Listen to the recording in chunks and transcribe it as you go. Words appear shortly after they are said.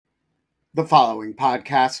The following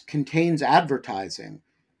podcast contains advertising.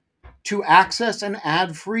 To access an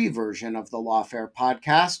ad-free version of the Lawfare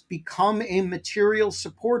podcast, become a material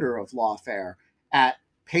supporter of Lawfare at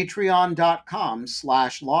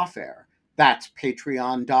patreon.com/lawfare. That's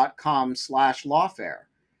patreon.com/lawfare.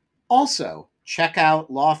 Also, check out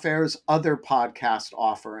Lawfare's other podcast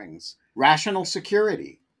offerings: Rational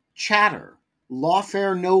Security, Chatter,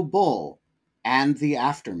 Lawfare No Bull, and The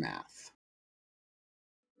Aftermath.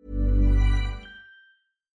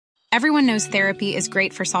 Everyone knows therapy is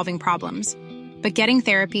great for solving problems, but getting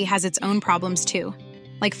therapy has its own problems too,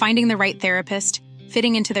 like finding the right therapist,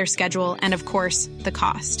 fitting into their schedule, and of course, the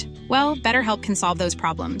cost. Well, BetterHelp can solve those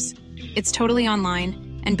problems. It's totally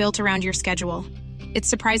online and built around your schedule. It's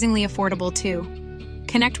surprisingly affordable too.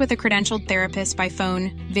 Connect with a credentialed therapist by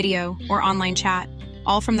phone, video, or online chat,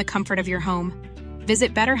 all from the comfort of your home.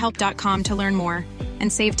 Visit BetterHelp.com to learn more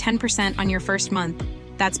and save 10% on your first month.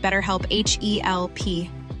 That's BetterHelp, H-E-L-P.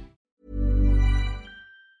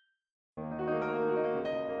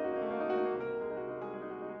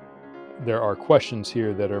 There are questions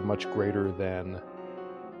here that are much greater than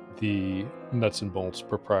the nuts and bolts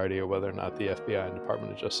propriety of whether or not the FBI and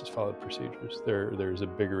Department of Justice followed procedures. There's a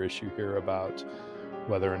bigger issue here about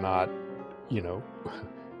whether or not,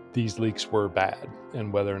 these leaks were bad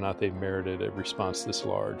and whether or not they merited a response this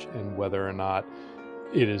large and whether or not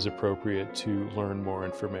it is appropriate to learn more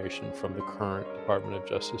information from the current Department of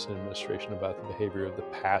Justice administration about the behavior of the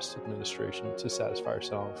past administration to satisfy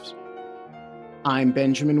ourselves. I'm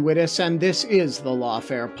Benjamin Wittes, and this is the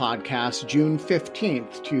Lawfare Podcast, June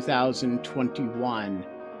 15th, 2021.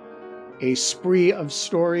 A spree of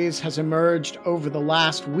stories has emerged over the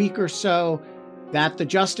last week or so that the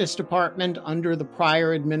Justice Department, under the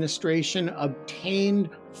prior administration, obtained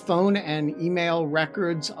phone and email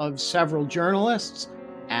records of several journalists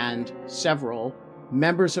and several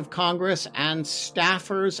members of Congress and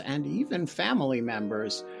staffers and even family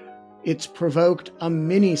members. It's provoked a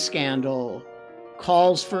mini-scandal,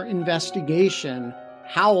 calls for investigation,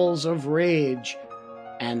 howls of rage,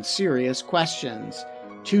 and serious questions.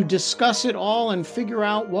 To discuss it all and figure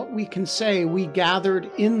out what we can say, we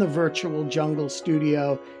gathered in the virtual Jungle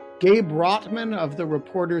studio Gabe Rotman of the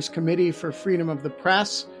Reporters Committee for Freedom of the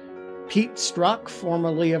Press, Pete Strzok,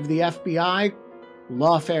 formerly of the FBI,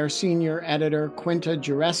 Lawfare senior editor Quinta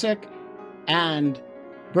Jurecic, and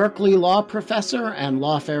Berkeley law professor and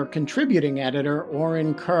Lawfare contributing editor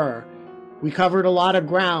Oren Kerr. We covered a lot of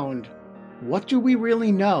ground. What do we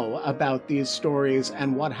really know about these stories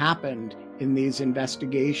and what happened in these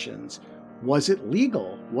investigations? Was it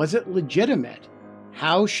legal? Was it legitimate?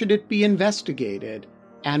 How should it be investigated?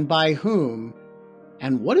 And by whom?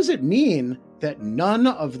 And what does it mean that none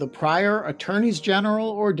of the prior attorneys general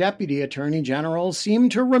or deputy attorney general seem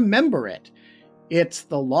to remember it? It's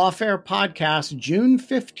the Lawfare Podcast, June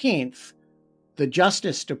 15th, the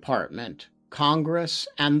Justice Department, Congress,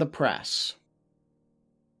 and the press.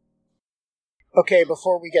 Okay,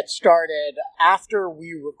 before we get started, after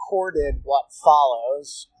we recorded what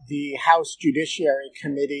follows, the House Judiciary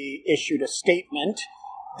Committee issued a statement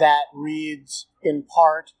that reads, in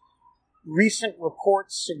part, recent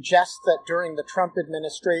reports suggest that during the Trump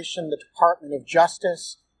administration, the Department of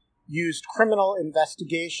Justice used criminal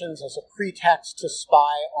investigations as a pretext to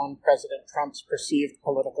spy on President Trump's perceived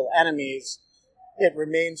political enemies. It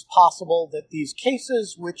remains possible that these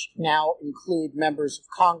cases, which now include members of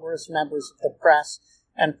Congress, members of the press,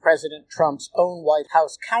 and President Trump's own White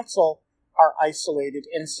House counsel, are isolated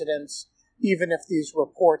incidents. Even if these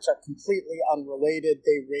reports are completely unrelated,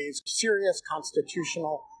 they raise serious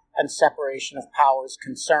constitutional and separation of powers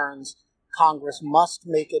concerns. Congress must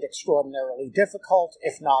make it extraordinarily difficult,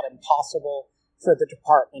 if not impossible, for the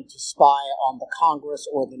department to spy on the Congress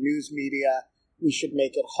or the news media. We should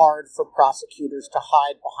make it hard for prosecutors to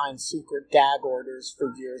hide behind secret gag orders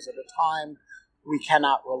for years at a time. We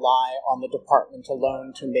cannot rely on the department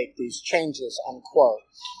alone to make these changes, unquote.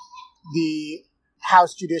 The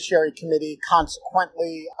House Judiciary Committee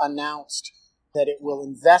consequently announced that it will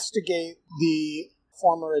investigate the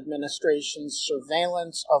former administration's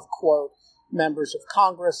surveillance of, quote, members of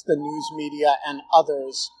Congress, the news media, and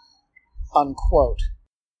others, unquote.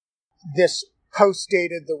 This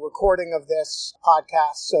post-dated the recording of this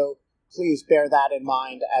podcast, so please bear that in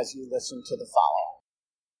mind as you listen to the following.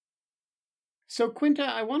 So, Quinta,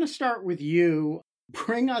 I want to start with you.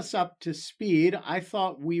 Bring us up to speed. I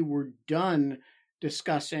thought we were done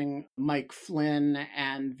discussing Mike Flynn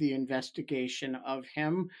and the investigation of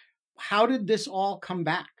him. How did this all come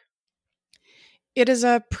back? It is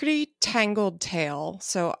a pretty tangled tale,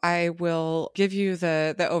 so I will give you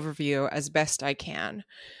the overview as best I can.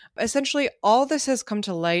 Essentially, all this has come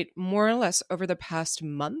to light more or less over the past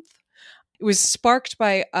month. It was sparked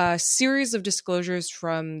by a series of disclosures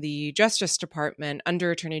from the Justice Department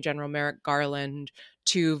under Attorney General Merrick Garland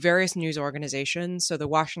to various news organizations, so the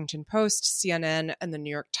Washington Post, CNN, and the New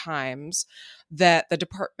York Times, that the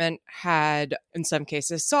department had, in some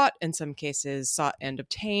cases, sought and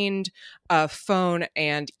obtained phone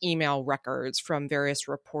and email records from various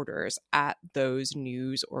reporters at those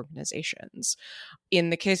news organizations. In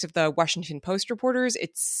the case of the Washington Post reporters,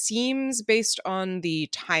 it seems, based on the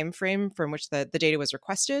time frame from which the data was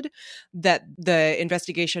requested, that the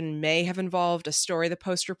investigation may have involved a story the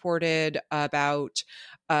Post reported about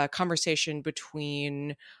a conversation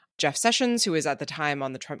between Jeff Sessions, who was at the time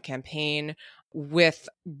on the Trump campaign, with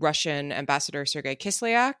Russian Ambassador Sergei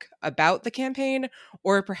Kislyak about the campaign,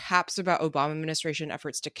 or perhaps about Obama administration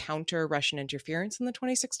efforts to counter Russian interference in the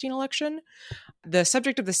 2016 election. The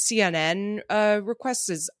subject of the CNN requests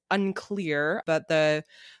is unclear, but the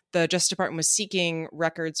Justice Department was seeking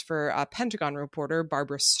records for a Pentagon reporter,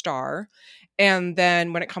 Barbara Starr. And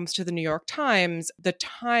then when it comes to the New York Times, the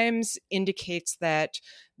Times indicates that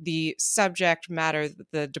the subject matter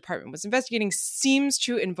that the department was investigating seems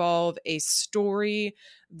to involve a story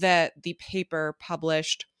that the paper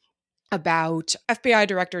published about FBI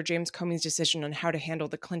Director James Comey's decision on how to handle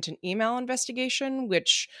the Clinton email investigation,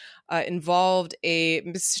 which involved a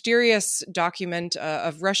mysterious document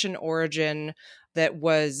of Russian origin that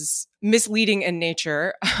was misleading in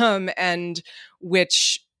nature, and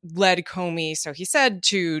which led Comey, so he said,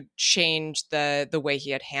 to change the way he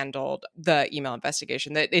had handled the email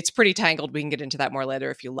investigation. That it's pretty tangled. We can get into that more later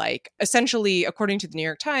if you like. Essentially, according to the New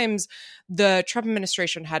York Times, the Trump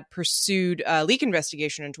administration had pursued a leak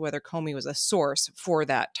investigation into whether Comey was a source for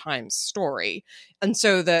that Times story. And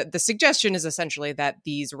so the suggestion is essentially that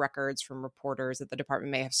these records from reporters, that the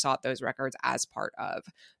department may have sought those records as part of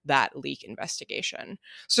that leak investigation.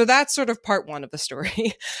 So that's sort of part one of the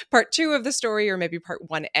story. Part two of the story, or maybe part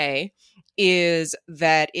 1A, is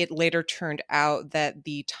that it later turned out that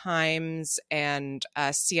the Times and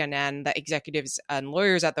CNN, the executives and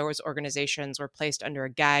lawyers at those organizations, were placed under a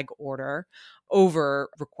gag order over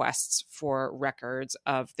requests for records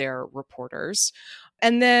of their reporters.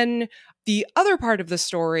 And then the other part of the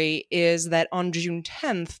story is that on June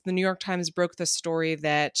 10th, the New York Times broke the story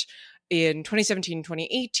that in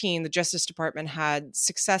 2017-2018, the Justice Department had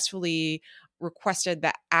successfully requested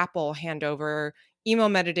that Apple hand over email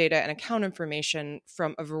metadata and account information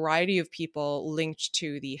from a variety of people linked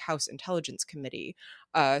to the House Intelligence Committee.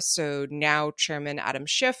 So now Chairman Adam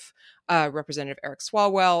Schiff, Representative Eric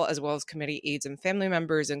Swalwell, as well as committee aides and family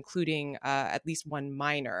members, including at least one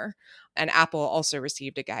minor. And Apple also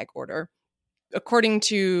received a gag order. According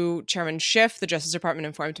to Chairman Schiff, the Justice Department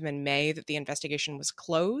informed him in May that the investigation was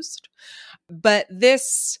closed. But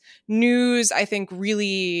this news, I think,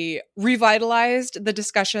 really revitalized the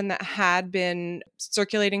discussion that had been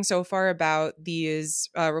circulating so far about these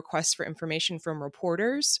requests for information from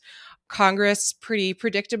reporters. Congress, pretty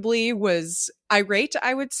predictably, was irate,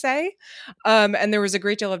 I would say. And there was a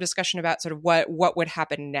great deal of discussion about sort of what would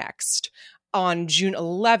happen next. On June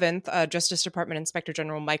 11th, Justice Department Inspector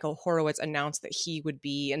General Michael Horowitz announced that he would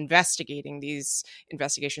be investigating these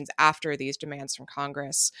investigations after these demands from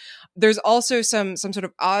Congress. There's also some sort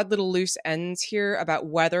of odd little loose ends here about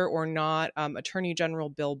whether or not Attorney General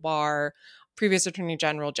Bill Barr, previous Attorney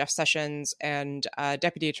General Jeff Sessions, and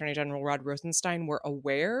Deputy Attorney General Rod Rosenstein were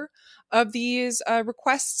aware of these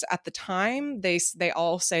requests at the time. They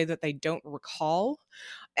all say that they don't recall.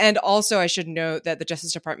 And also, I should note that the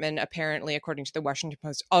Justice Department, apparently, according to the Washington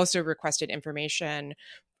Post, also requested information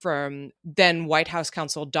from then White House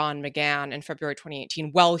counsel Don McGahn in February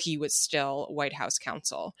 2018, while he was still White House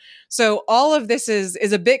counsel. So all of this is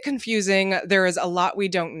a bit confusing. There is a lot we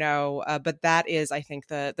don't know, but that is, I think,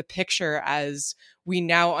 the picture as we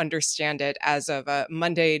now understand it as of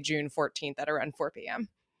Monday, June 14th at around 4 p.m.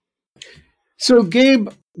 So, Gabe,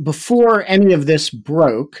 before any of this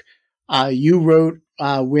broke, you wrote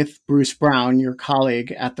with Bruce Brown, your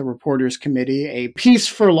colleague at the Reporters Committee, a piece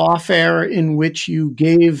for Lawfare in which you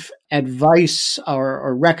gave advice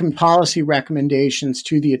or policy recommendations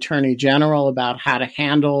to the Attorney General about how to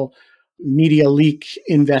handle media leak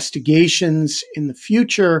investigations in the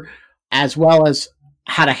future, as well as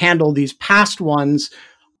how to handle these past ones.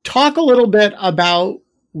 Talk a little bit about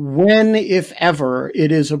when, if ever,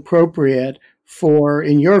 it is appropriate for,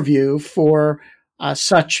 in your view, for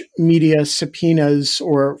such media subpoenas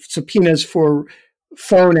or subpoenas for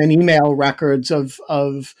phone and email records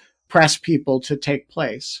of press people to take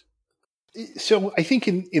place. So I think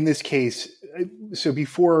in this case, So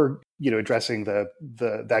before addressing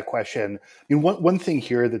that question, I mean, one thing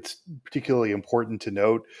here that's particularly important to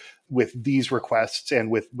note with these requests and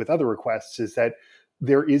with other requests is that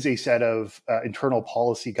there is a set of internal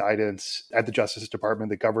policy guidance at the Justice Department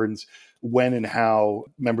that governs when and how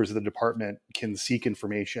members of the department can seek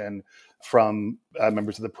information from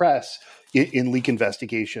members of the press in leak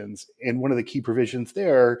investigations. And one of the key provisions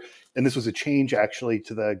there, and this was a change actually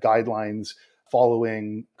to the guidelines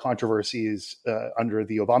following controversies under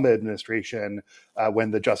the Obama administration when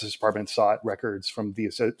the Justice Department sought records from the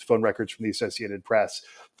phone records from the Associated Press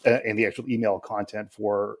and the actual email content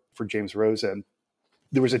for James Rosen.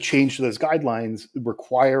 There was a change to those guidelines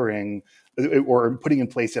requiring or putting in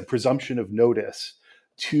place a presumption of notice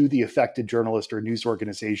to the affected journalist or news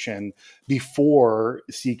organization before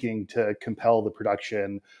seeking to compel the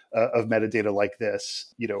production of metadata like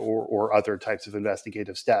this, or other types of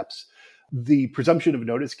investigative steps. The presumption of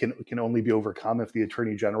notice can only be overcome if the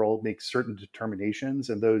Attorney General makes certain determinations,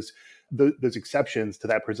 and those exceptions to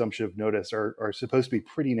that presumption of notice are supposed to be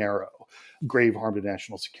pretty narrow. Grave harm to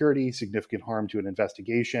national security, significant harm to an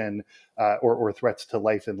investigation, or threats to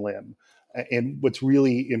life and limb. And what's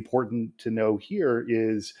really important to know here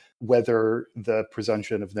is whether the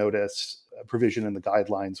presumption of notice provision in the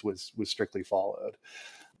guidelines was strictly followed.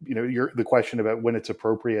 The question about when it's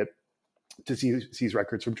appropriate to seize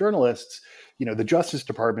records from journalists, the Justice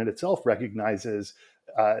Department itself recognizes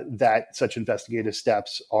that such investigative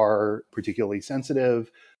steps are particularly sensitive,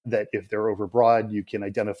 that if they're overbroad, you can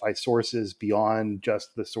identify sources beyond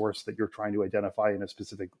just the source that you're trying to identify in a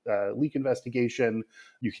specific leak investigation.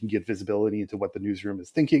 You can get visibility into what the newsroom is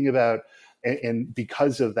thinking about. And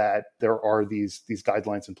because of that, there are these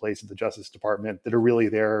guidelines in place at the Justice Department that are really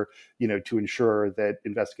there, to ensure that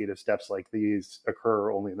investigative steps like these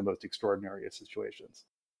occur only in the most extraordinary of situations.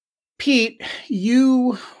 Pete,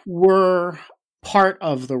 you were part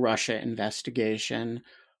of the Russia investigation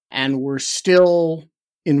and were still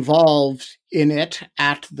involved in it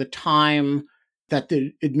at the time that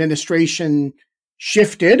the administration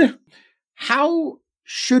shifted. How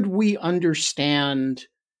should we understand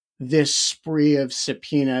this spree of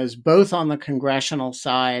subpoenas, both on the congressional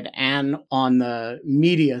side and on the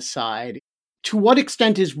media side? To what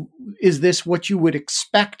extent is this what you would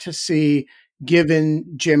expect to see, given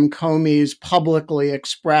Jim Comey's publicly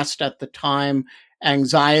expressed at the time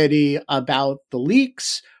anxiety about the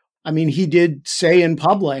leaks? I mean, he did say in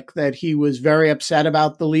public that he was very upset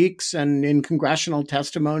about the leaks, and in congressional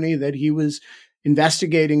testimony that he was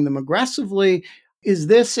investigating them aggressively. Is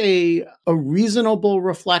this a reasonable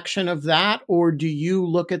reflection of that, or do you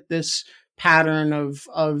look at this pattern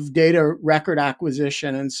of data record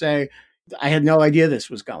acquisition and say, I had no idea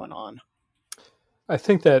this was going on? I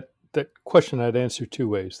think that question I'd answer two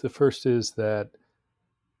ways. The first is that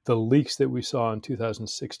the leaks that we saw in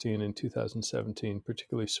 2016 and 2017,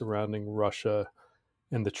 particularly surrounding Russia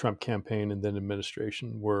and the Trump campaign and then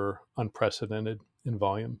administration, were unprecedented in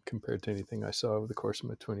volume compared to anything I saw over the course of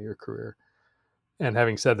my 20-year career. And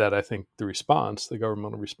having said that, I think the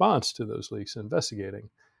governmental response to those leaks investigating,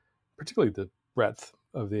 particularly the breadth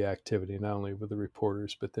of the activity, not only with the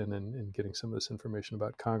reporters, but then in getting some of this information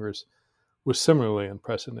about Congress, was similarly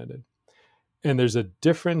unprecedented. And there's a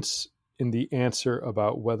difference in the answer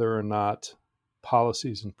about whether or not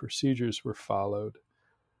policies and procedures were followed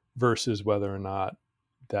versus whether or not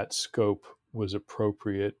that scope was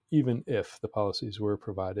appropriate, even if the policies were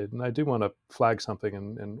provided. And I do want to flag something,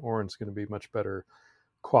 and Oren's going to be much better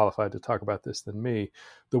qualified to talk about this than me.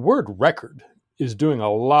 The word record is carrying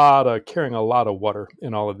a lot of water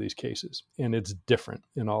in all of these cases, and it's different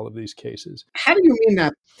in all of these cases. How do you mean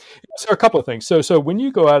that? So a couple of things. So when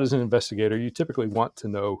you go out as an investigator, you typically want to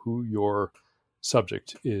know who your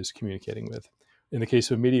subject is communicating with. In the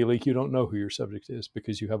case of a media leak, you don't know who your subject is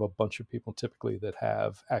because you have a bunch of people typically that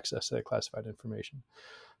have access to that classified information.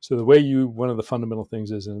 So one of the fundamental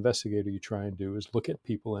things as an investigator you try and do is look at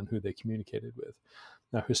people and who they communicated with.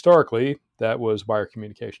 Now, historically, that was wire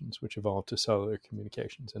communications, which evolved to cellular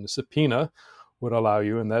communications. And a subpoena would allow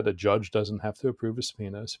you, and that a judge doesn't have to approve a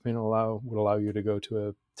subpoena. A subpoena would allow you to go to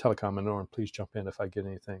a telecom, and please jump in if I get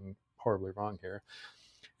anything horribly wrong here.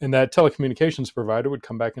 And that telecommunications provider would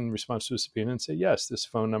come back in response to a subpoena and say, yes, this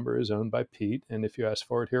phone number is owned by Pete. And if you ask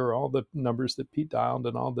for it, here are all the numbers that Pete dialed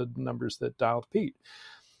and all the numbers that dialed Pete.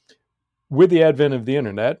 With the advent of the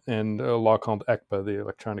internet and a law called ECPA, the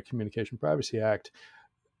Electronic Communication Privacy Act,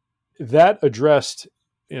 that addressed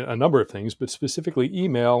a number of things, but specifically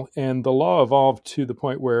email. And the law evolved to the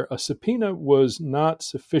point where a subpoena was not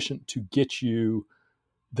sufficient to get you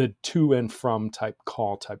the to and from type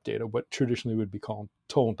call type data, what traditionally would be called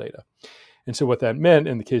toll data. And so what that meant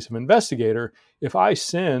in the case of Investigator, if I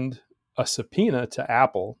send a subpoena to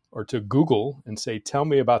Apple or to Google and say, tell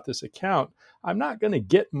me about this account, I'm not going to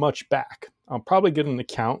get much back. I'll probably get an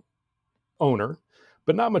account owner,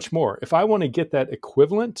 but not much more. If I want to get that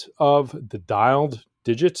equivalent of the dialed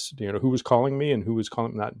digits, who was calling me and who was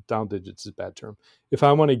calling, not dialed digits is a bad term. If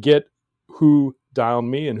I want to get who dialed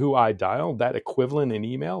me and who I dialed, that equivalent in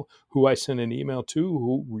email, who I sent an email to,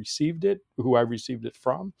 who received it, who I received it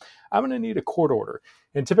from, I'm going to need a court order.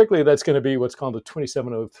 And typically that's going to be what's called a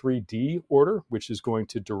 2703D order, which is going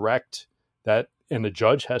to direct that, and the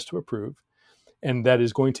judge has to approve. And that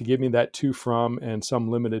is going to give me that to, from, and some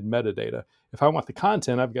limited metadata. If I want the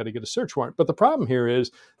content, I've got to get a search warrant. But the problem here is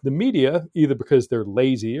the media, either because they're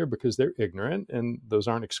lazy or because they're ignorant, and those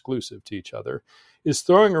aren't exclusive to each other, is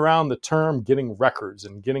throwing around the term getting records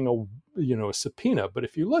and getting a subpoena. But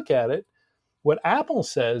if you look at it, what Apple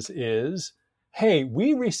says is, hey,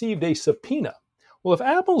 we received a subpoena. Well, if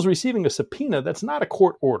Apple's receiving a subpoena, that's not a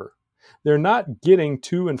court order. They're not getting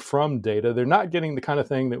to and from data. They're not getting the kind of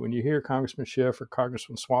thing that when you hear Congressman Schiff or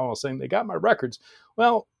Congressman Swalwell saying they got my records,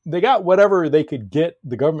 well, they got whatever they could get,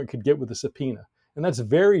 the government could get with a subpoena. And that's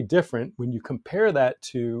very different when you compare that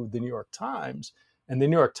to the New York Times. And the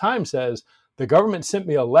New York Times says, the government sent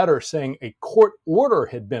me a letter saying a court order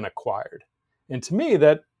had been acquired. And to me,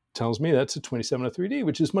 that tells me that's a 2703D,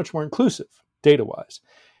 which is much more inclusive data-wise.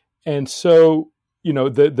 And so,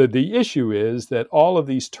 the issue is that all of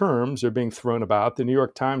these terms are being thrown about. The New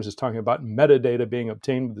York Times is talking about metadata being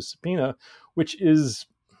obtained with the subpoena, which is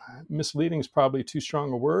misleading is probably too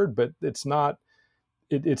strong a word, but it's not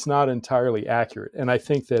entirely accurate. And I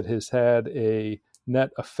think that has had a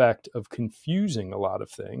net effect of confusing a lot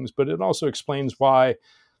of things, but it also explains why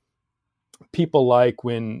people like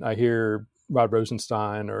when I hear Rod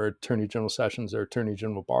Rosenstein or Attorney General Sessions or Attorney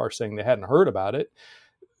General Barr saying they hadn't heard about it,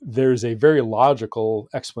 there's a very logical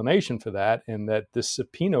explanation for that, in that this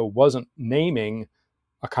subpoena wasn't naming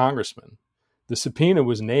a congressman. The subpoena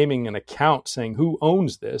was naming an account saying who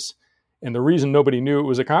owns this. And the reason nobody knew it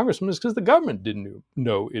was a congressman is because the government didn't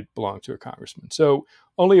know it belonged to a congressman. So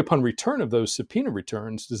only upon return of those subpoena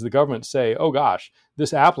returns does the government say, oh gosh,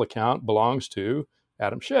 this Apple account belongs to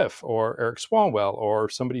Adam Schiff or Eric Swalwell or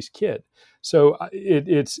somebody's kid. So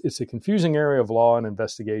it's a confusing area of law and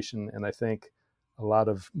investigation. And I think a lot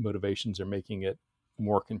of motivations are making it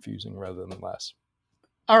more confusing rather than less.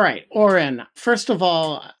 All right, Oren, first of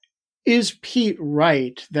all, is Pete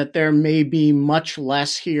right that there may be much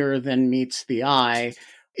less here than meets the eye?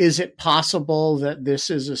 Is it possible that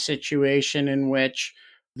this is a situation in which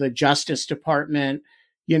the Justice Department,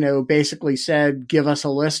 basically said, give us a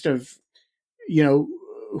list of,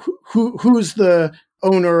 who's the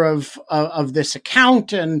owner of this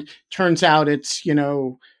account, and turns out it's,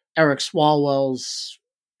 Eric Swalwell's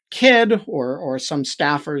kid or some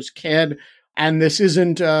staffer's kid, and this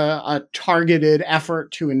isn't a targeted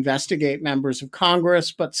effort to investigate members of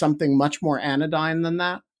Congress, but something much more anodyne than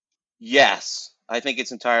that? Yes, I think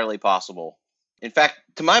it's entirely possible. In fact,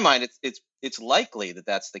 to my mind, it's likely that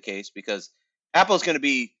that's the case, because Apple is going to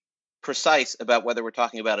be precise about whether we're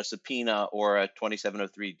talking about a subpoena or a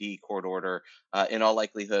 2703D court order in all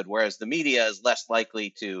likelihood, whereas the media is less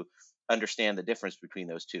likely to understand the difference between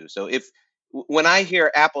those two. So when I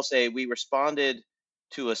hear Apple say we responded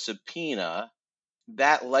to a subpoena,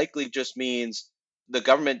 that likely just means the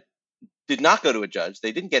government did not go to a judge.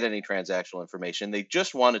 They didn't get any transactional information. They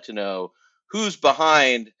just wanted to know who's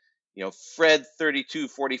behind,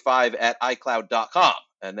 Fred3245 at iCloud.com.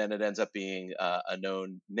 And then it ends up being a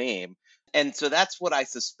known name. And so that's what I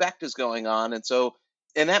suspect is going on. And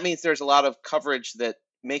that means there's a lot of coverage that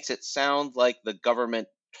makes it sound like the government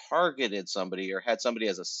targeted somebody or had somebody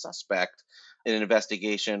as a suspect in an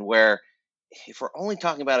investigation, where if we're only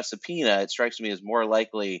talking about a subpoena, it strikes me as more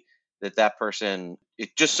likely that person,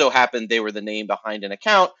 it just so happened they were the name behind an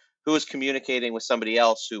account who was communicating with somebody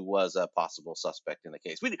else who was a possible suspect in the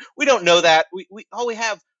case. We don't know that.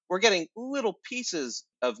 We're getting little pieces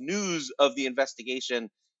of news of the investigation,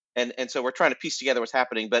 and so we're trying to piece together what's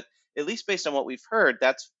happening. But at least based on what we've heard,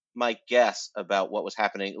 that's my guess about what was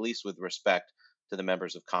happening, at least with respect to the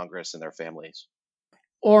members of Congress and their families.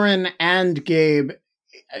 Oren and Gabe,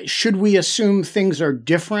 should we assume things are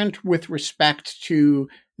different with respect to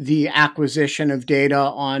the acquisition of data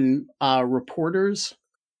on reporters?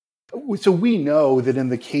 So we know that in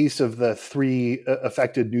the case of the three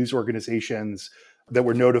affected news organizations that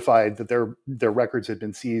were notified that their records had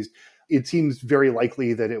been seized, it seems very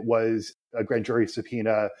likely that it was a grand jury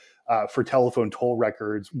subpoena for telephone toll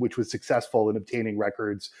records, which was successful in obtaining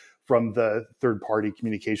records from the third-party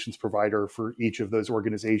communications provider for each of those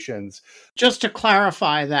organizations. Just to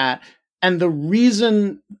clarify that, And the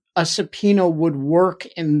reason a subpoena would work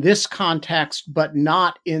in this context, but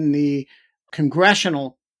not in the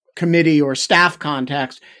congressional committee or staff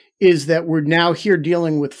context, is that we're now here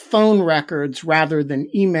dealing with phone records rather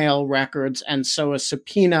than email records. And so a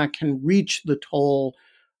subpoena can reach the toll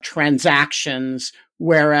transactions,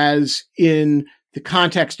 whereas in the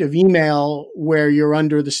context of email, where you're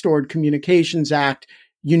under the Stored Communications Act,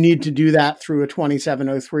 you need to do that through a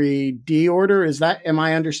 2703D order. Am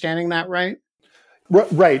I understanding that right?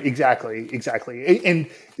 Right, exactly. And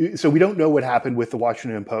so we don't know what happened with the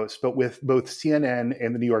Washington Post, but with both CNN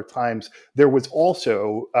and the New York Times, there was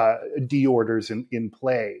also D orders in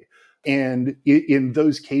play. And in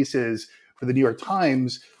those cases, for the New York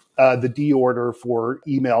Times, the D order for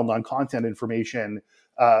email non-content information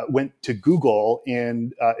went to Google,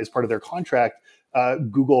 and as part of their contract,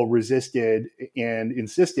 Google resisted and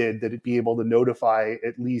insisted that it be able to notify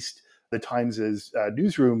at least the Times'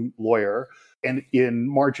 newsroom lawyer. And in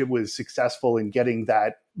March, it was successful in getting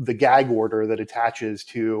the gag order that attaches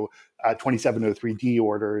to 2703D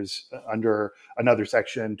orders under another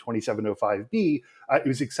section, 2705B. It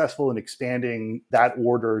was successful in expanding that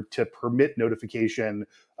order to permit notification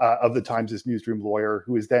of the Times' newsroom lawyer,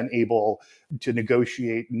 who is then able to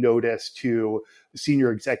negotiate notice to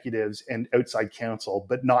senior executives and outside counsel,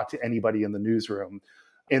 but not to anybody in the newsroom.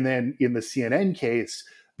 And then in the CNN case,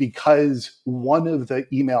 because one of the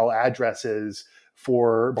email addresses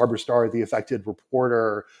for Barbara Starr, the affected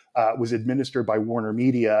reporter, was administered by Warner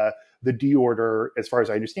Media, the D order, as far as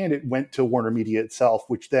I understand it, went to Warner Media itself,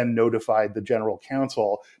 which then notified the general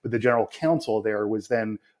counsel. But the general counsel there was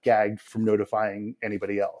then gagged from notifying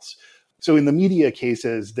anybody else. So in the media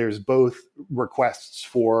cases, there's both requests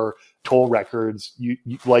for toll records,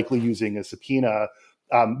 likely using a subpoena.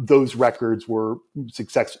 Those records were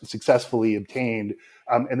successfully obtained.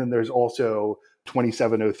 And then there's also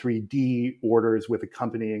 2703D orders with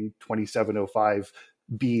accompanying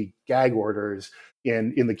 2705B gag orders.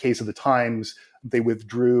 And in the case of the Times, they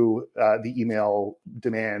withdrew the email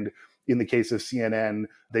demand. In the case of CNN,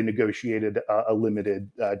 they negotiated a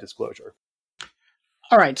limited disclosure.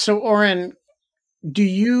 All right. So, Oren, do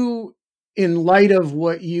you, in light of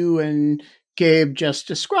what you and Gabe just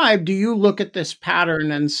described, do you look at this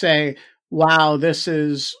pattern and say, wow, this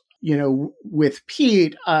is, with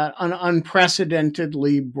Pete, an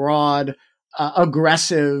unprecedentedly broad,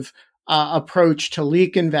 aggressive approach to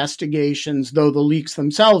leak investigations, though the leaks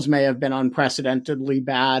themselves may have been unprecedentedly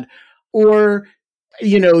bad, or,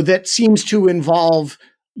 that seems to involve,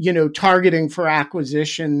 targeting for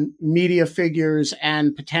acquisition media figures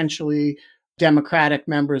and potentially Democratic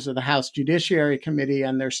members of the House Judiciary Committee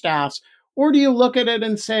and their staffs? Or do you look at it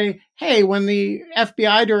and say, hey, when the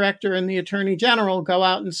FBI director and the attorney general go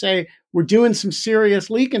out and say, we're doing some serious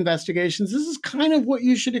leak investigations, this is kind of what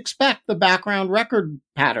you should expect the background record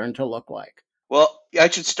pattern to look like? Well, I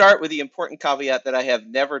should start with the important caveat that I have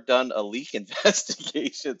never done a leak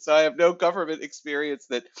investigation. So I have no government experience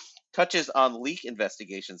that touches on leak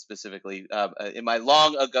investigations specifically in my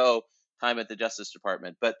long ago time at the Justice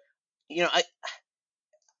Department. But,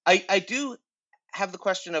 I do have the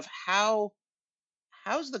question of how's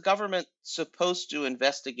the government supposed to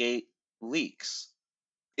investigate leaks?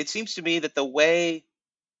 It seems to me that the way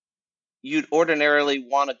you'd ordinarily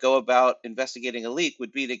want to go about investigating a leak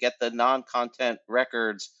would be to get the non-content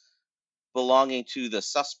records belonging to the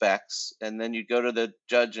suspects, and then you'd go to the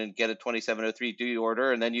judge and get a 2703D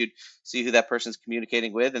order, and then you'd see who that person's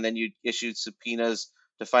communicating with, and then you'd issue subpoenas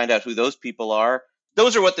to find out who those people are.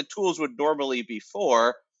 Those are what the tools would normally be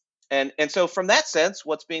for. And so from that sense,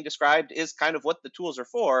 what's being described is kind of what the tools are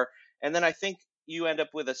for. And then I think you end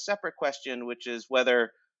up with a separate question, which is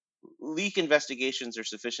whether leak investigations are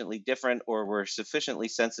sufficiently different or were sufficiently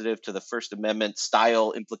sensitive to the First Amendment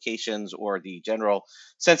style implications or the general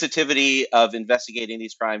sensitivity of investigating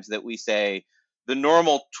these crimes that we say the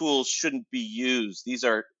normal tools shouldn't be used. These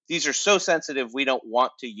are so sensitive, we don't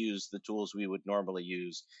want to use the tools we would normally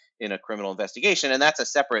use in a criminal investigation. And that's a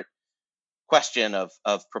separate question of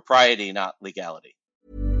propriety, not legality.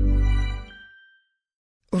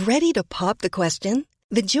 Ready to pop the question?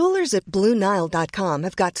 The jewelers at BlueNile.com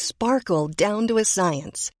have got sparkle down to a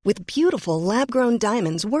science with beautiful lab-grown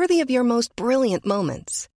diamonds worthy of your most brilliant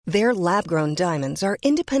moments. Their lab-grown diamonds are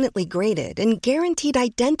independently graded and guaranteed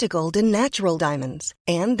identical to natural diamonds,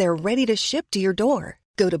 and they're ready to ship to your door.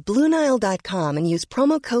 Go to BlueNile.com and use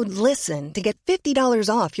promo code LISTEN to get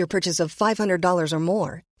 $50 off your purchase of $500 or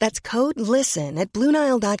more. That's code LISTEN at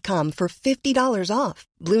BlueNile.com for $50 off.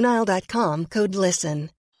 BlueNile.com, code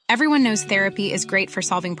LISTEN. Everyone knows therapy is great for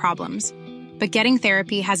solving problems, but getting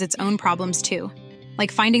therapy has its own problems too,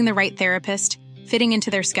 like finding the right therapist, fitting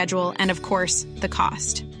into their schedule, and of course, the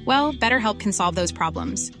cost. Well, BetterHelp can solve those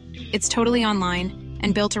problems. It's totally online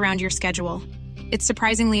and built around your schedule. It's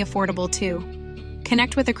surprisingly affordable, too.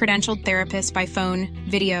 Connect with a credentialed therapist by phone,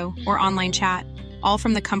 video, or online chat, all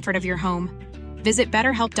from the comfort of your home. Visit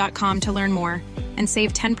BetterHelp.com to learn more and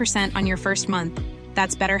save 10% on your first month.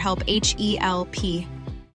 That's BetterHelp, H-E-L-P.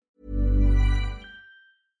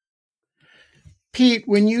 Pete,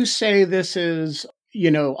 when you say this is,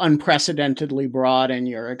 unprecedentedly broad in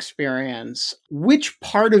your experience, which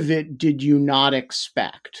part of it did you not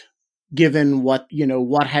expect, given what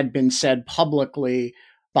had been said publicly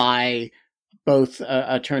by both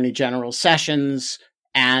Attorney General Sessions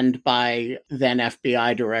and by then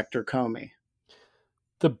FBI Director Comey?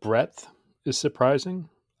 The breadth is surprising.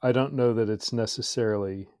 I don't know that it's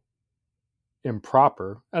necessarily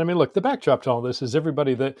improper. And I mean, look, the backdrop to all this is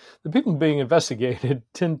everybody that the people being investigated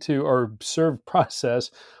tend to, or serve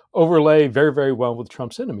process, overlay very, very well with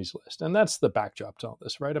Trump's enemies list. And that's the backdrop to all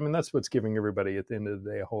this, right? I mean, that's what's giving everybody at the end of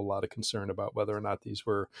the day a whole lot of concern about whether or not these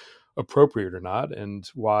were appropriate or not, and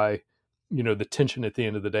why, the tension at the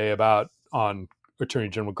end of the day on Attorney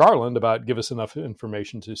General Garland about give us enough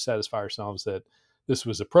information to satisfy ourselves that this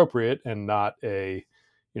was appropriate and not a,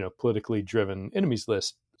 politically driven enemies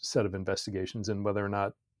list set of investigations, and whether or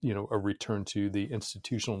not, a return to the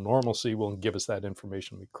institutional normalcy will give us that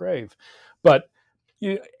information we crave. But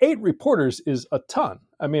 8 reporters is a ton.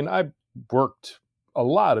 I mean, I worked a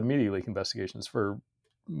lot of media leak investigations for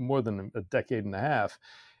more than a decade and a half,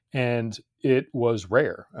 and it was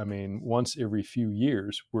rare. I mean, once every few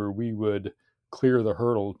years where we would clear the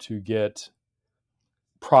hurdle to get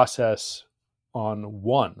process on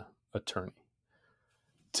one attorney.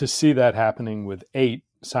 To see that happening with 8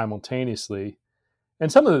 simultaneously,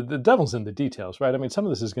 and some of the devil's in the details, right? I mean, some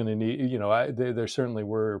of this is going to need, there certainly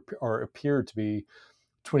appeared to be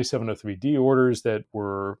 2703D orders that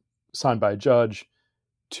were signed by a judge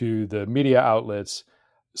to the media outlets.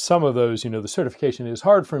 Some of those, the certification is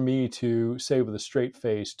hard for me to say with a straight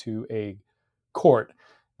face to a court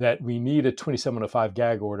that we need a 2705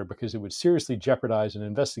 gag order because it would seriously jeopardize an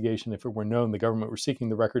investigation if it were known the government were seeking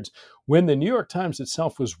the records when the New York Times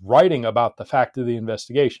itself was writing about the fact of the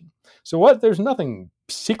investigation. So there's nothing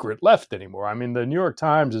secret left anymore. I mean, the New York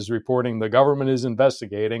Times is reporting the government is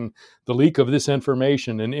investigating the leak of this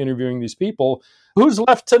information and interviewing these people. Who's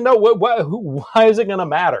left to know? Why is it going to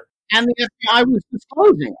matter? And the FBI was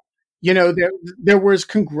disclosing it. There was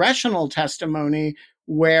congressional testimony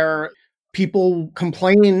where people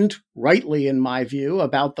complained, rightly in my view,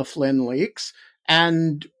 about the Flynn leaks.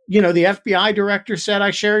 And, the FBI director said,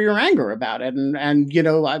 I share your anger about it. And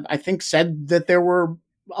I think said that there were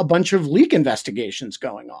a bunch of leak investigations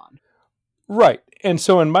going on. Right. And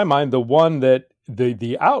so in my mind, the one that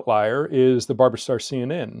the outlier is the Barbara Starr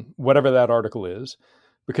CNN, whatever that article is,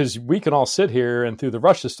 because we can all sit here and through the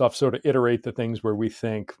Russia stuff sort of iterate the things where we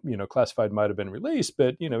think, classified might have been released.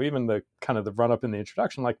 But, even the kind of the run up in the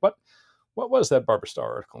introduction, like what was that Barbara Starr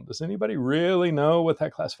article? Does anybody really know what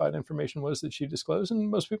that classified information was that she disclosed? And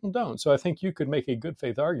most people don't. So I think you could make a good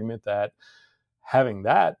faith argument that having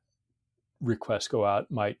that request go out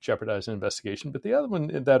might jeopardize an investigation. But the other one,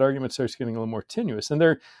 that argument starts getting a little more tenuous. And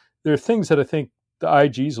there are things that I think the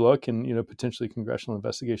IG's look and, potentially congressional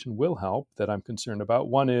investigation will help that I'm concerned about.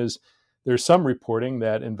 One is there's some reporting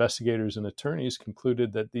that investigators and attorneys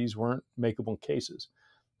concluded that these weren't makeable cases,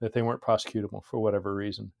 that they weren't prosecutable for whatever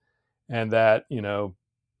reason. And that,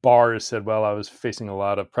 Barr has said, well, I was facing a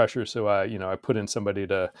lot of pressure. So I put in somebody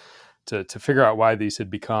to figure out why these had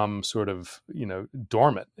become sort of,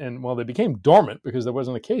 dormant. And well, they became dormant because there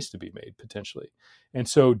wasn't a case to be made potentially. And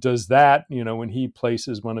so does that, when he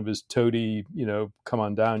places one of his toady, come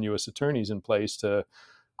on down U.S. attorneys in place to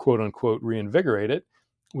quote unquote reinvigorate it,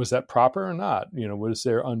 was that proper or not? Was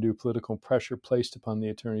there undue political pressure placed upon the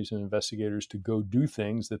attorneys and investigators to go do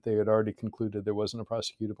things that they had already concluded there wasn't a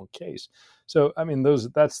prosecutable case? So, I mean,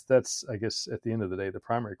 that's I guess at the end of the day, the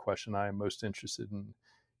primary question I am most interested in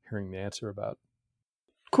hearing the answer about.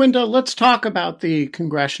 Quinta, let's talk about the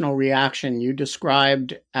congressional reaction. You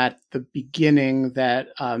described at the beginning that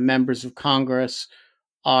members of Congress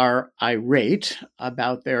are irate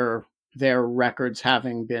about their records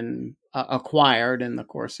having been acquired in the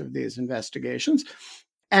course of these investigations.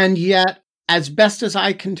 And yet, as best as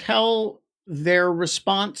I can tell, their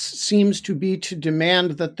response seems to be to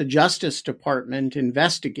demand that the Justice Department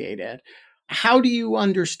investigate it. How do you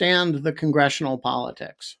understand the congressional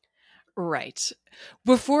politics? Right.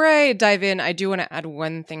 Before I dive in, I do want to add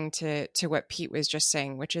one thing to what Pete was just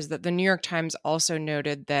saying, which is that the New York Times also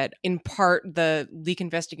noted that in part the leak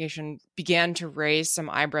investigation began to raise some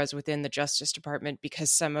eyebrows within the Justice Department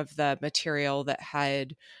because some of the material that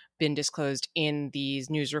had been disclosed in these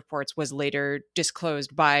news reports was later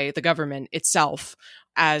disclosed by the government itself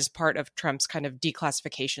as part of Trump's kind of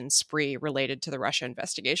declassification spree related to the Russia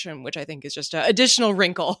investigation, which I think is just an additional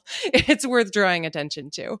wrinkle it's worth drawing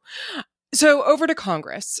attention to. So over to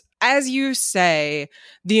Congress. As you say,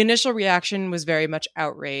 the initial reaction was very much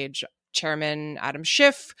outrage. Chairman Adam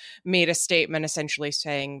Schiff made a statement essentially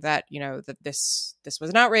saying that, that this was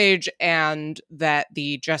an outrage and that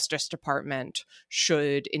the Justice Department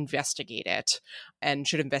should investigate it and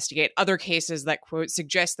should investigate other cases that, quote,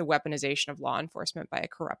 suggest the weaponization of law enforcement by a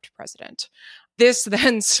corrupt president. This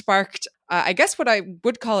then sparked, I guess, what I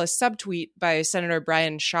would call a subtweet by Senator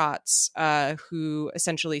Brian Schatz, who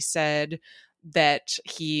essentially said that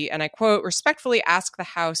he, and I quote, respectfully ask the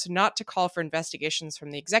House not to call for investigations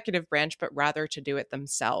from the executive branch, but rather to do it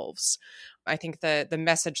themselves. I think the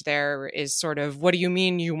message there is sort of, what do you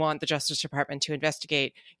mean you want the Justice Department to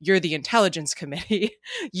investigate? You're the Intelligence Committee.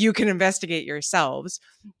 You can investigate yourselves.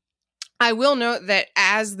 I will note that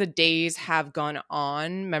as the days have gone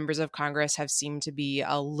on, members of Congress have seemed to be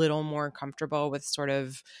a little more comfortable with sort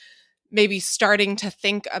of maybe starting to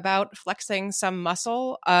think about flexing some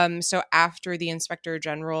muscle. So after the Inspector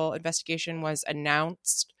General investigation was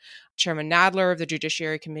announced, Chairman Nadler of the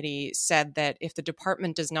Judiciary Committee said that if the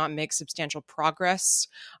department does not make substantial progress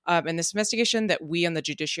in this investigation, that we on the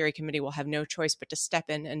Judiciary Committee will have no choice but to step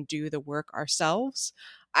in and do the work ourselves.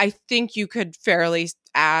 I think you could fairly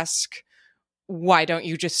ask, why don't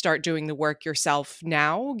you just start doing the work yourself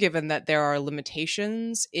now, given that there are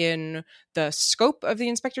limitations in the scope of the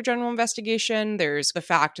Inspector General investigation? There's the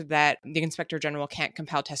fact that the Inspector General can't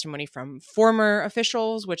compel testimony from former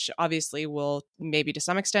officials, which obviously will maybe to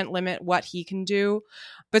some extent limit what he can do.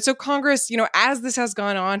 But so Congress, as this has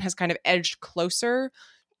gone on, has kind of edged closer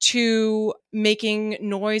to making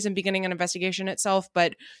noise and beginning an investigation itself.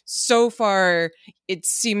 But so far, it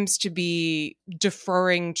seems to be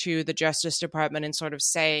deferring to the Justice Department and sort of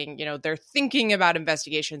saying, they're thinking about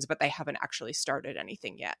investigations, but they haven't actually started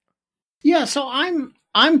anything yet. Yeah, so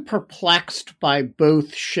I'm perplexed by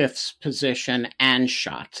both Schiff's position and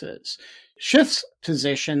Schatz's. Schiff's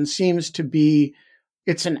position seems to be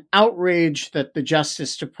it's an outrage that the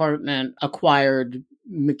Justice Department acquired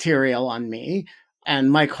material on me,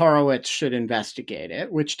 and Mike Horowitz should investigate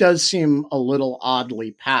it, which does seem a little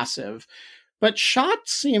oddly passive. But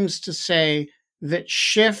Schatz seems to say that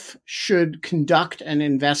Schiff should conduct an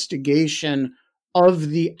investigation of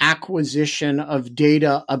the acquisition of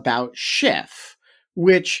data about Schiff,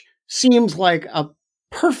 which seems like a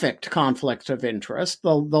perfect conflict of interest.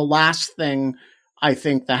 The last thing I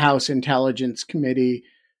think the House Intelligence Committee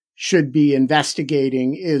should be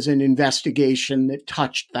investigating is an investigation that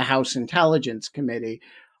touched the House Intelligence Committee.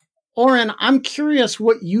 Oren, I'm curious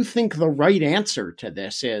what you think the right answer to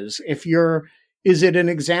this is. Is it an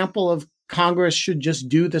example of Congress should just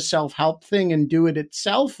do the self-help thing and do it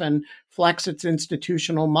itself and flex its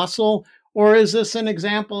institutional muscle? Or is this an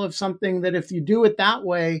example of something that if you do it that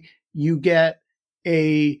way, you get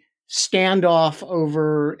a standoff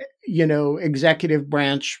over, executive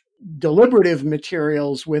branch deliberative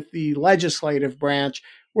materials with the legislative branch,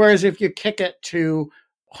 whereas if you kick it to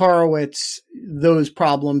Horowitz, those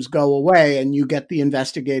problems go away and you get the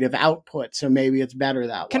investigative output. So maybe it's better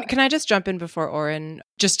that way. Can I just jump in before Oren?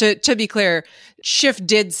 Just to be clear, Schiff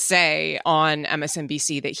did say on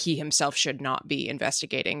MSNBC that he himself should not be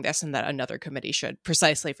investigating this and that another committee should,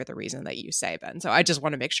 precisely for the reason that you say, Ben. So I just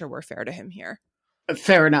want to make sure we're fair to him here.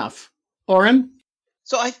 Fair enough. Oren?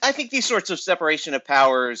 So I think these sorts of separation of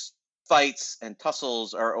powers fights and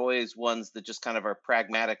tussles are always ones that just kind of are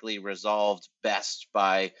pragmatically resolved best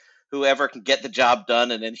by whoever can get the job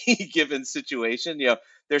done in any given situation.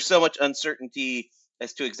 There's so much uncertainty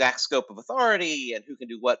as to exact scope of authority and who can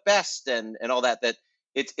do what best and all that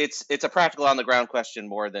it's a practical on the ground question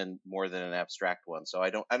more than an abstract one. So I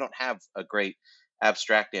don't have a great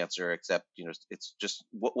abstract answer, except it's just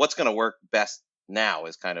what's going to work best now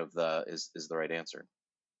is kind of the right answer.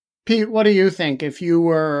 Pete, what do you think? If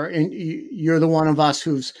you're the one of us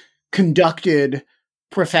who's conducted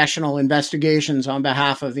professional investigations on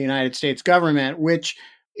behalf of the United States government, which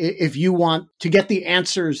if you want to get the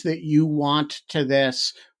answers that you want to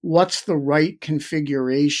this, what's the right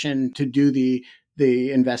configuration to do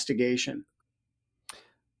the investigation?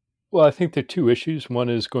 Well, I think there are two issues. One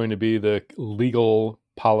is going to be the legal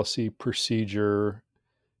policy procedure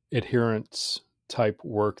adherence type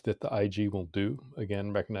work that the IG will do.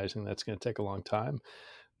 Again, recognizing that's going to take a long time.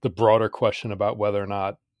 The broader question about whether or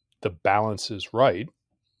not the balance is right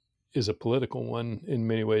is a political one in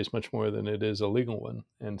many ways, much more than it is a legal one.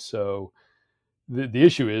 And so the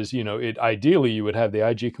issue is, ideally you would have the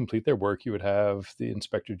IG complete their work, you would have the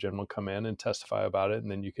Inspector General come in and testify about it,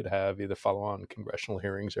 and then you could have either follow on congressional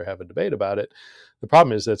hearings or have a debate about it. The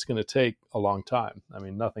problem is that's going to take a long time. I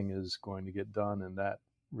mean, nothing is going to get done in that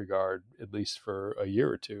regard, at least for a year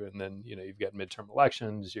or two. And then, you've got midterm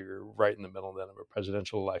elections, you're right in the middle then of a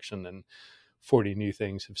presidential election, and 40 new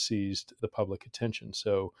things have seized the public attention.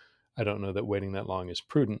 So I don't know that waiting that long is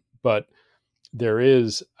prudent, but there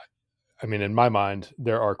is, in my mind,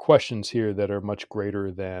 there are questions here that are much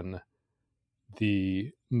greater than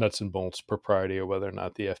the nuts and bolts propriety of whether or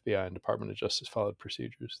not the FBI and Department of Justice followed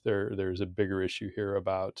procedures. There's a bigger issue here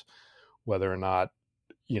about whether or not,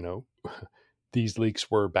 these leaks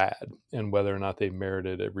were bad and whether or not they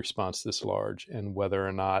merited a response this large, and whether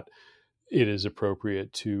or not it is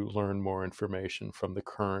appropriate to learn more information from the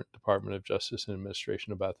current Department of Justice and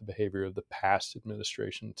Administration about the behavior of the past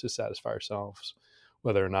administration to satisfy ourselves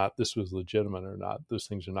whether or not this was legitimate or not. Those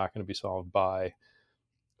things are not going to be solved by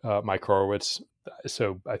Mike Horowitz.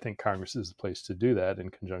 So I think Congress is the place to do that in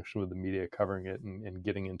conjunction with the media covering it and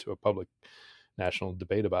getting into a public national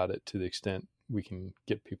debate about it to the extent we can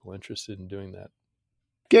get people interested in doing that.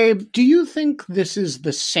 Gabe, do you think this is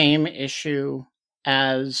the same issue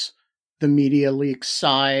as the media leaks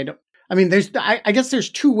side? I guess there's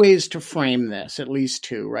two ways to frame this, at least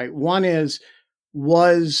two, right? One is,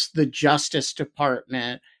 was the Justice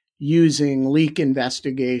Department using leak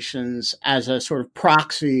investigations as a sort of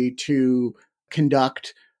proxy to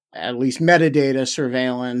conduct at least metadata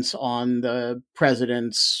surveillance on the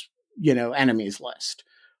president's, enemies list,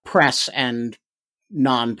 press and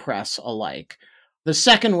non-press alike? The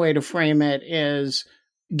second way to frame it is,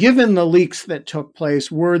 given the leaks that took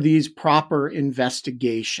place, were these proper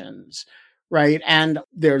investigations, right? And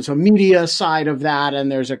there's a media side of that,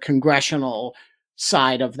 and there's a congressional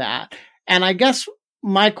side of that. And I guess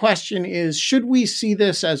my question is, should we see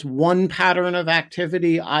this as one pattern of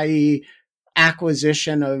activity, i.e.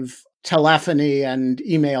 acquisition of telephony and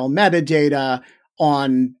email metadata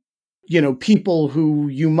on, people who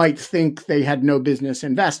you might think they had no business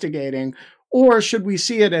investigating? Or should we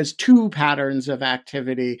see it as two patterns of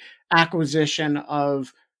activity, acquisition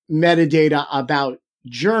of metadata about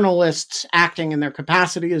journalists acting in their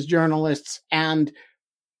capacity as journalists, and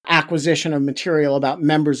acquisition of material about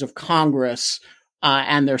members of Congress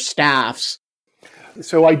and their staffs?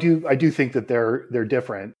 So I do think that they're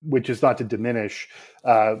different, which is not to diminish,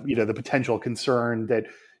 the potential concern that,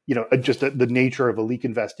 just the nature of a leak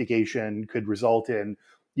investigation could result in,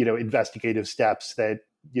 investigative steps that,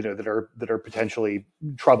 that are potentially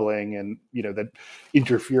troubling and, that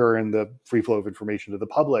interfere in the free flow of information to the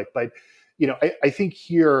public. But, I think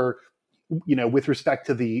here, with respect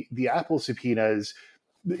to the Apple subpoenas,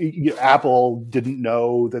 Apple didn't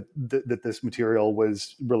know that this material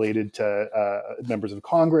was related to members of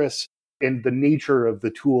Congress, and the nature of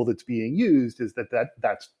the tool that's being used is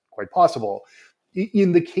that's quite possible.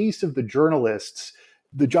 In the case of the journalists,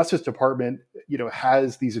 the Justice Department,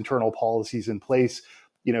 has these internal policies in place,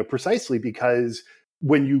 precisely because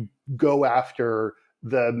when you go after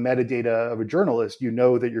the metadata of a journalist,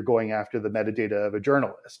 that you're going after the metadata of a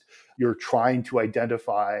journalist. You're trying to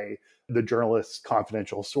identify the journalist's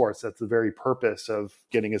confidential source. That's the very purpose of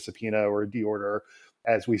getting a subpoena or a de-order,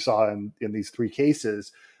 as we saw in these three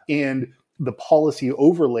cases. And the policy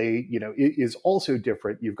overlay, is also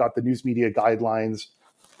different. You've got the news media guidelines,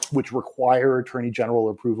 which require Attorney General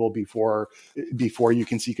approval before you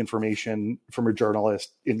can seek information from a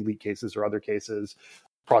journalist in leak cases or other cases.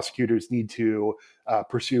 Prosecutors need to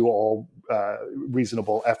pursue all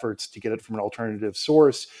reasonable efforts to get it from an alternative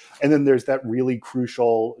source. And then there's that really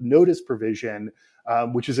crucial notice provision,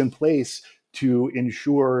 which is in place to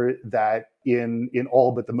ensure that in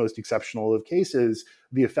all but the most exceptional of cases,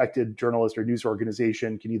 the affected journalist or news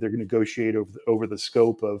organization can either negotiate over the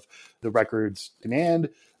scope of the record's demand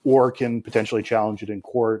or can potentially challenge it in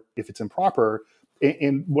court if it's improper.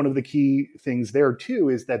 And one of the key things there, too,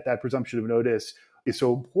 is that presumption of notice is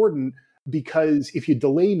so important, because if you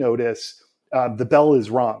delay notice, the bell is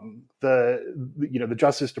rung. The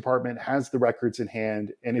Justice Department has the records in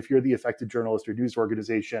hand, and if you're the affected journalist or news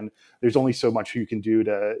organization, there's only so much you can do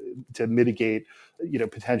to mitigate,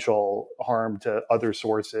 potential harm to other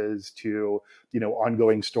sources, to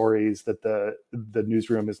ongoing stories that the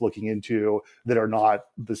newsroom is looking into that are not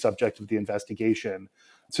the subject of the investigation.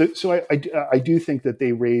 So I do think that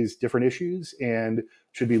they raise different issues and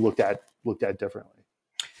should be looked at differently.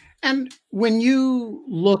 And when you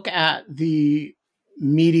look at the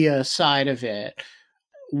media side of it,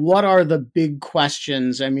 what are the big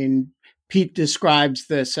questions? I mean, Pete describes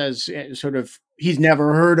this as sort of, he's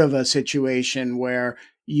never heard of a situation where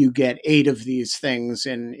you get 8 of these things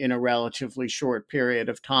in a relatively short period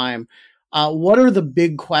of time. What are the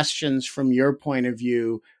big questions from your point of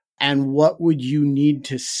view, and what would you need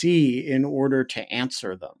to see in order to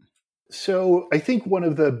answer them? So I think one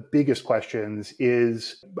of the biggest questions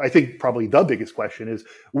is, I think probably the biggest question is,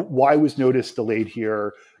 why was notice delayed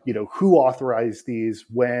here? Who authorized these,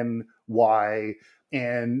 when, why?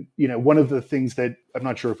 And, one of the things that I'm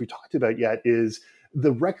not sure if we talked about yet is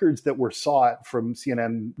the records that were sought from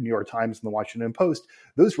CNN, New York Times, and the Washington Post.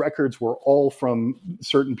 Those records were all from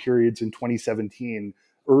certain periods in 2017,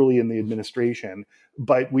 early in the administration.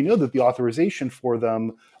 But we know that the authorization for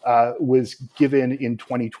them was given in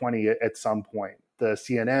 2020 at some point. The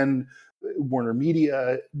CNN Warner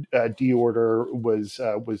Media deorder was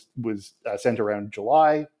sent around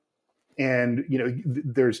July, and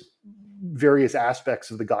there's various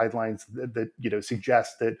aspects of the guidelines that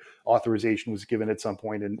suggest that authorization was given at some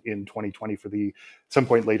point in 2020 some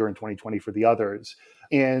point later in 2020 for the others.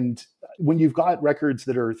 And when you've got records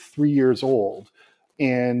that are 3 years old,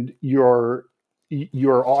 and you're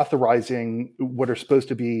authorizing what are supposed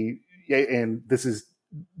to be, and this is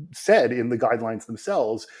said in the guidelines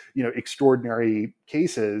themselves, extraordinary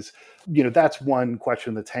cases, that's one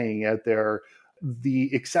question that's hanging out there. The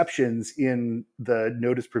exceptions in the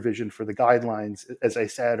notice provision for the guidelines, as I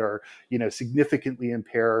said, are, significantly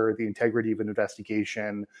impair the integrity of an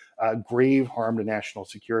investigation, grave harm to national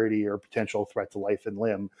security, or potential threat to life and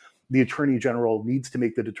limb. The Attorney General needs to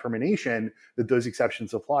make the determination that those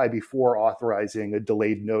exceptions apply before authorizing a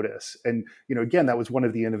delayed notice. And, again, that was one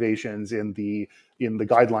of the innovations in the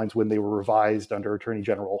guidelines when they were revised under Attorney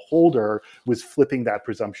General Holder, was flipping that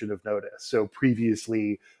presumption of notice. So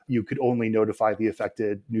previously, you could only notify the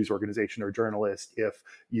affected news organization or journalist if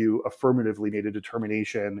you affirmatively made a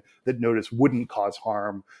determination that notice wouldn't cause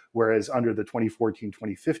harm, whereas under the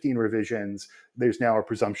 2014-2015 revisions, there's now a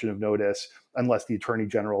presumption of notice unless the Attorney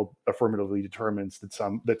General affirmatively determines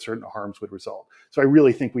that certain harms would result. So I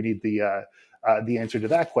really think we need the answer to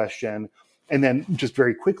that question. And then just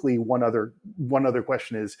very quickly, one other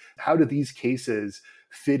question is, how do these cases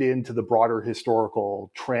fit into the broader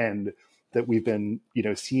historical trend that we've been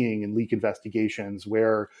seeing in leak investigations,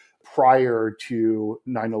 where prior to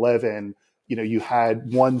 9/11, you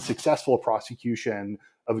had one successful prosecution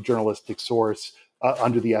of a journalistic source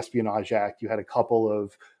under the Espionage Act. You had a couple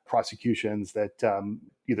of prosecutions that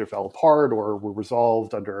either fell apart or were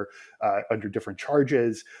resolved under different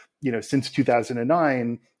charges. Since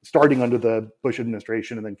 2009, starting under the Bush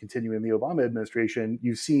administration and then continuing the Obama administration,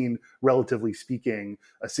 you've seen, relatively speaking,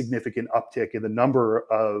 a significant uptick in the number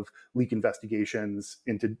of leak investigations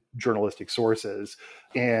into journalistic sources.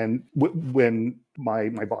 And when my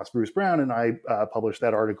boss, Bruce Brown, and I published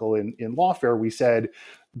that article in Lawfare, we said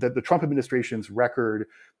that the Trump administration's record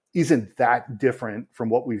isn't that different from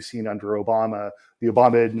what we've seen under Obama. The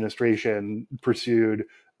Obama administration pursued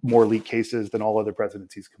more leak cases than all other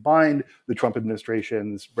presidencies combined. The Trump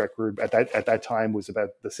administration's record at that time was about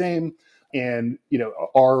the same. And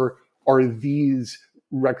are these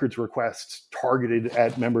records requests targeted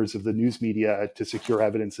at members of the news media to secure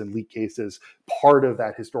evidence in leak cases part of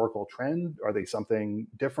that historical trend? Are they something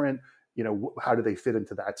different? How do they fit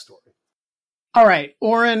into that story? All right,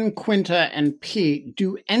 Oren, Quinta, and Pete,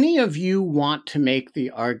 do any of you want to make the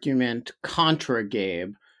argument contra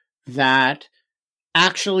Gabe that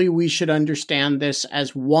actually we should understand this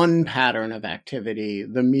as one pattern of activity?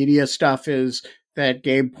 The media stuff is that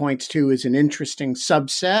Gabe points to is an interesting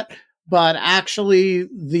subset, but actually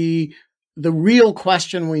the real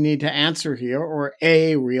question we need to answer here, or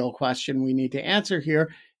a real question we need to answer here,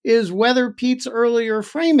 is whether Pete's earlier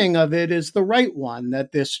framing of it is the right one,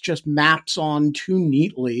 that this just maps on too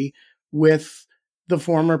neatly with the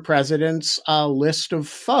former president's list of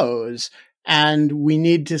foes. And we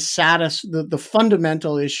need to satisfy the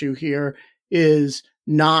fundamental issue here is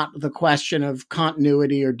not the question of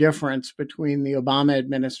continuity or difference between the Obama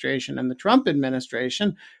administration and the Trump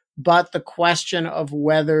administration, but the question of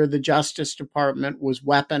whether the Justice Department was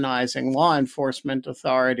weaponizing law enforcement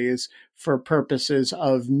authorities for purposes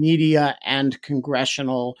of media and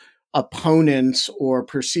congressional opponents or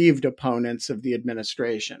perceived opponents of the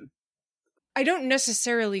administration. I don't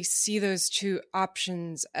necessarily see those two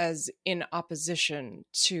options as in opposition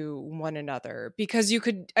to one another, because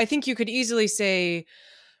I think you could easily say,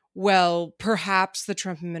 well, perhaps the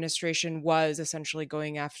Trump administration was essentially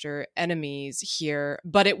going after enemies here,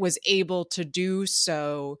 but it was able to do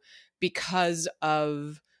so because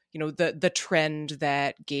of, the trend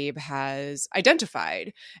that Gabe has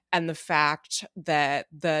identified, and the fact that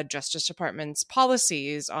the Justice Department's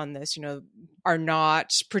policies on this, are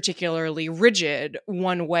not particularly rigid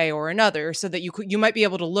one way or another, so that you might be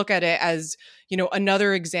able to look at it as,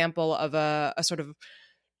 another example of a sort of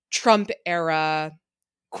Trump era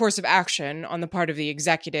course of action on the part of the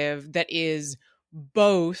executive that is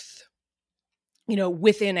both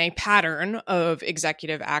within a pattern of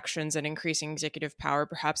executive actions and increasing executive power,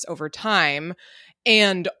 perhaps over time,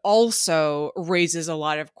 and also raises a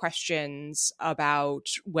lot of questions about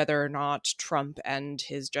whether or not Trump and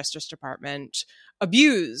his Justice Department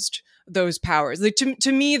abused those powers. Like,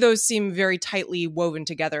 to me, those seem very tightly woven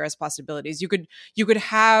together as possibilities. You could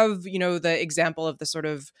have, the example of the sort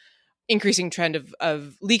of increasing trend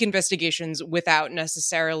of leak investigations without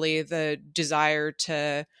necessarily the desire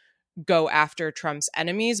to go after Trump's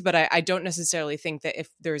enemies. But I don't necessarily think that if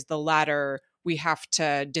there's the latter, we have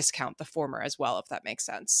to discount the former as well, if that makes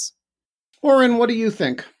sense. Oren, what do you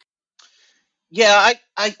think? Yeah,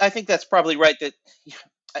 I think that's probably right. That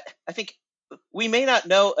I think we may not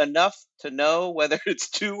know enough to know whether it's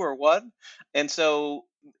two or one. And so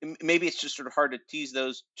maybe it's just sort of hard to tease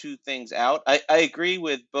those two things out. I agree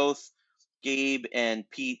with both Gabe and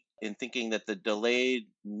Pete in thinking that the delayed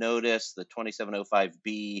notice, the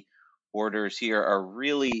 2705B orders here, are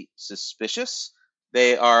really suspicious.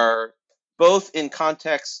 They are both in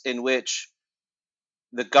contexts in which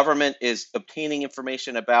the government is obtaining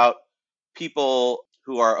information about people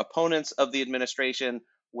who are opponents of the administration,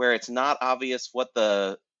 where it's not obvious what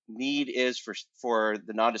the need is for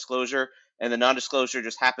the non-disclosure, and the non-disclosure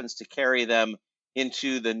just happens to carry them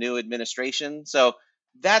into the new administration. So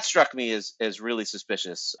that struck me as really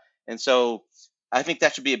suspicious. And so I think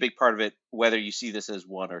that should be a big part of it, whether you see this as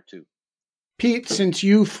one or two. Pete, since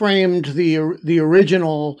you framed the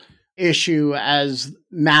original issue as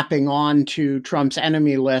mapping on to Trump's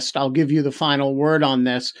enemy list, I'll give you the final word on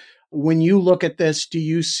this. When you look at this, do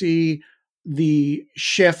you see the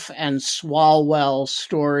Schiff and Swalwell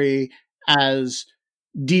story as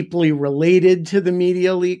deeply related to the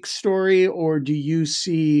media leak story, or do you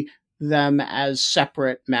see them as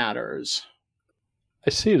separate matters? I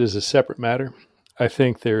see it as a separate matter. I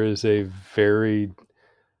think there is a very,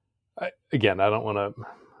 I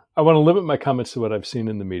want to limit my comments to what I've seen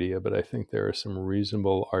in the media, but I think there are some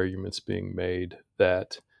reasonable arguments being made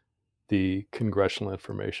that the congressional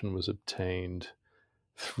information was obtained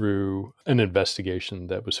through an investigation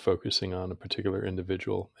that was focusing on a particular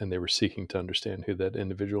individual, and they were seeking to understand who that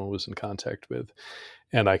individual was in contact with.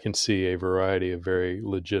 And I can see a variety of very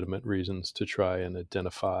legitimate reasons to try and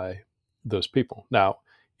identify those people. Now,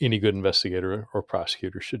 any good investigator or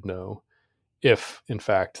prosecutor should know if, in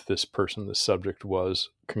fact, this person, this subject, was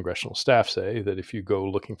congressional staff, say, that if you go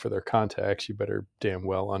looking for their contacts, you better damn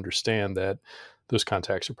well understand that those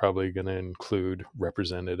contacts are probably going to include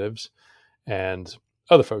representatives and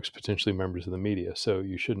other folks, potentially members of the media. So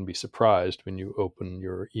you shouldn't be surprised when you open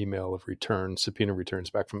your email of subpoena returns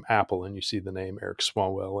back from Apple, and you see the name Eric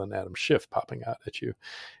Swalwell and Adam Schiff popping out at you.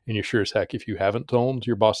 And you're sure as heck, if you haven't told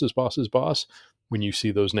your boss's boss's boss, when you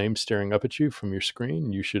see those names staring up at you from your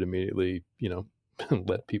screen, you should immediately,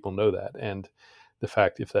 let people know that. And the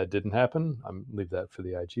fact, if that didn't happen, I'm leave that for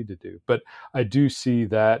the IG to do. But I do see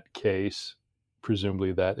that case,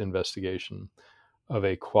 presumably that investigation, of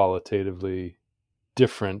a qualitatively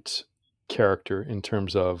different character in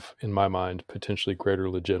terms of, in my mind, potentially greater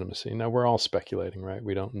legitimacy. Now, we're all speculating, right?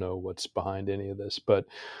 We don't know what's behind any of this. But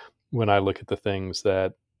when I look at the things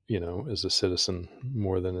that, as a citizen,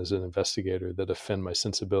 more than as an investigator, that offend my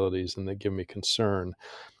sensibilities and that give me concern,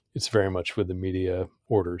 it's very much with the media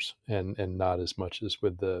orders and not as much as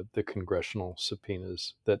with the congressional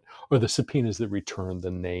subpoenas or the subpoenas that return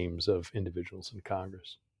the names of individuals in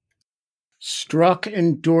Congress. Strzok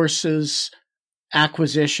endorses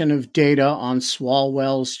acquisition of data on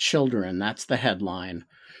Swalwell's children. That's the headline.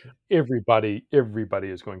 Everybody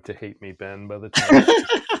is going to hate me, Ben, by the time.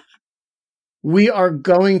 We are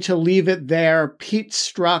going to leave it there. Pete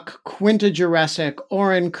Strzok, Quinta Jurecic,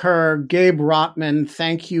 Oren Kerr, Gabe Rotman,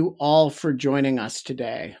 thank you all for joining us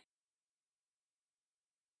today.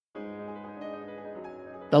 The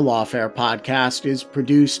Lawfare podcast is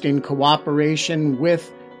produced in cooperation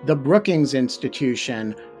with the Brookings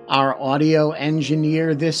Institution. Our audio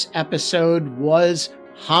engineer this episode was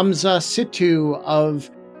Hamza Situ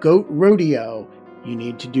of Goat Rodeo. You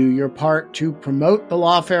need to do your part to promote the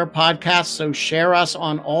Lawfare podcast, so share us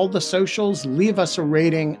on all the socials, leave us a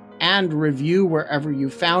rating and review wherever you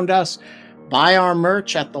found us. Buy our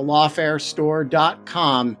merch at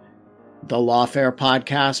thelawfarestore.com. The Lawfare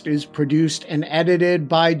podcast is produced and edited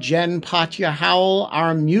by Jen Patja Howell.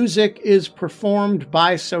 Our music is performed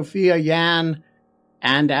by Sophia Yan.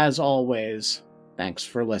 And as always, thanks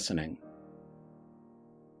for listening.